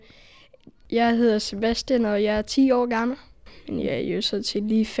Jeg hedder Sebastian, og jeg er 10 år gammel. Men jeg er jo så til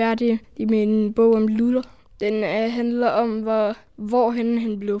lige færdig med en bog om Luther. Den handler om, hvor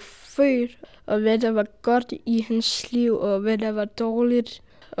han blev født, og hvad der var godt i hans liv, og hvad der var dårligt.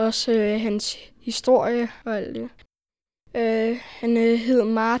 Også hans historie og alt det. Han hed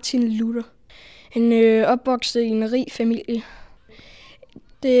Martin Luther. Han opvoksede i en rig familie.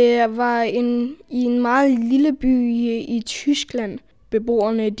 Det var i en meget lille by i Tyskland.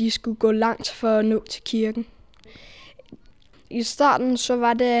 Beboerne de skulle gå langt for at nå til kirken. I starten så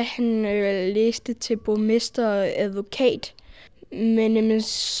var det, at han læste til borgmester og advokat. Men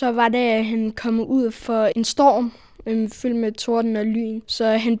så var det, at han kom ud for en storm fyldt med torden og lyn. Så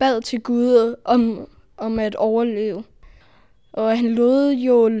han bad til Gud om at overleve. Og han lovede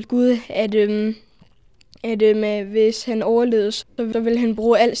jo Gud, at hvis han overlevede, så ville han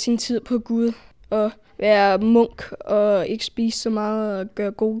bruge al sin tid på Gud og være munk og ikke spise så meget og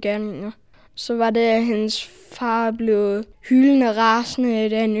gøre gode gerninger. Så var det, at hans far blev hyldende rasende,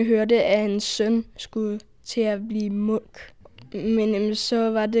 da han hørte, at hans søn skulle til at blive munk. Men så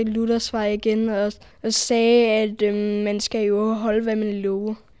var det Luthers svar igen og sagde, at man skal jo holde, hvad man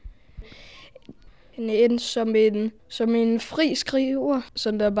lover. Han endte som en fri skriver,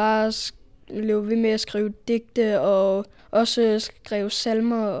 som der bare blev ved med at skrive digte og også skrev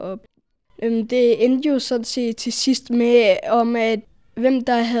salmer. Og det endte jo sådan set til sidst med, at hvem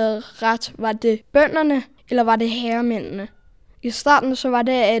der havde ret. Var det bønderne, eller var det herremændene? I starten så var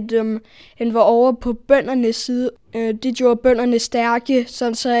det, at han var over på bøndernes side. Det gjorde bønderne stærke,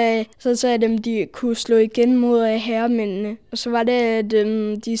 så de kunne slå igen mod herremændene. Og så var det, at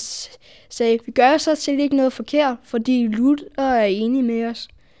de sagde, vi gør så til ikke noget forkert, fordi Luther er enig med os.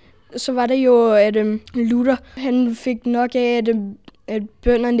 Så var det jo, at Luther han fik nok af, at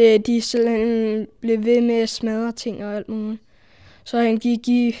bønderne de simpelthen blev ved med at smadre ting og alt muligt. Så han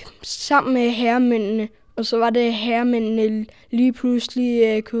gik sammen med herremændene, og så var det, at herremændene lige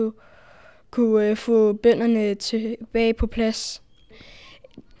pludselig kunne få bønderne tilbage på plads.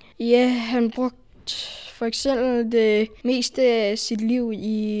 Ja, han brugte for eksempel det meste af sit liv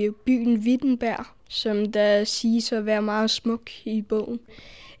i byen Wittenberg, som der siges at være meget smuk i bogen.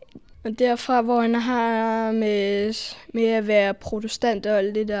 Og derfra, hvor han har med at være protestant og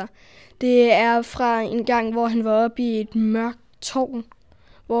alt det der, det er fra en gang, hvor han var oppe i et mørkt tårn,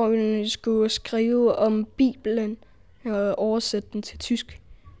 hvor han skulle skrive om Bibelen og oversætte den til tysk.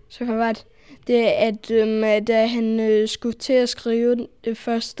 Så var det, at da han skulle til at skrive det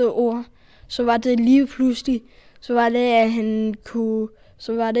første ord, så var det lige pludselig, så var det, at han kunne,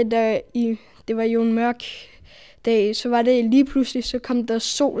 så var det der det var jo en mørk dag, så var det lige pludselig, så kom der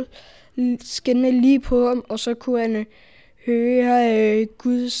sol skinnende lige på ham, og så kunne han høre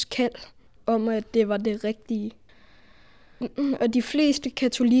Guds kald om, at det var det rigtige. Og de fleste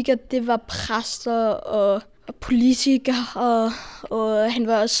katolikker, det var præster og politikere, og han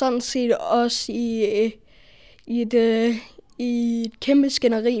var sådan set også i et kæmpe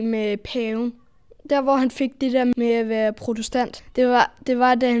skænderi med paven. Der, hvor han fik det der med at være protestant, det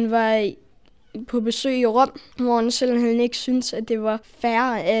var da han var på besøg i Rom, hvor han simpelthen ikke syntes, at det var fair,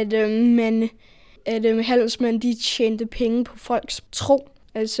 at handelsmænd de tjente penge på folks tro.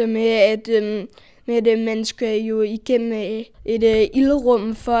 Altså med at man skal jo igennem et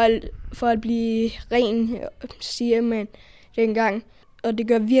ildrum for at blive ren, siger man dengang. Og det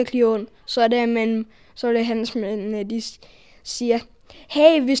gør virkelig ondt. Så er det handelsmændene, de siger,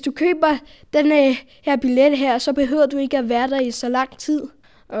 hey, hvis du køber den her billet her, så behøver du ikke at være der i så lang tid.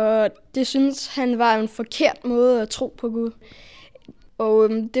 Og det synes han var en forkert måde at tro på Gud. Og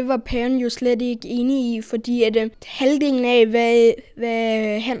det var paven jo slet ikke enig i, fordi at halvdelen af,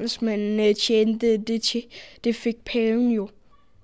 hvad handelsmanden tjente, det fik paven jo.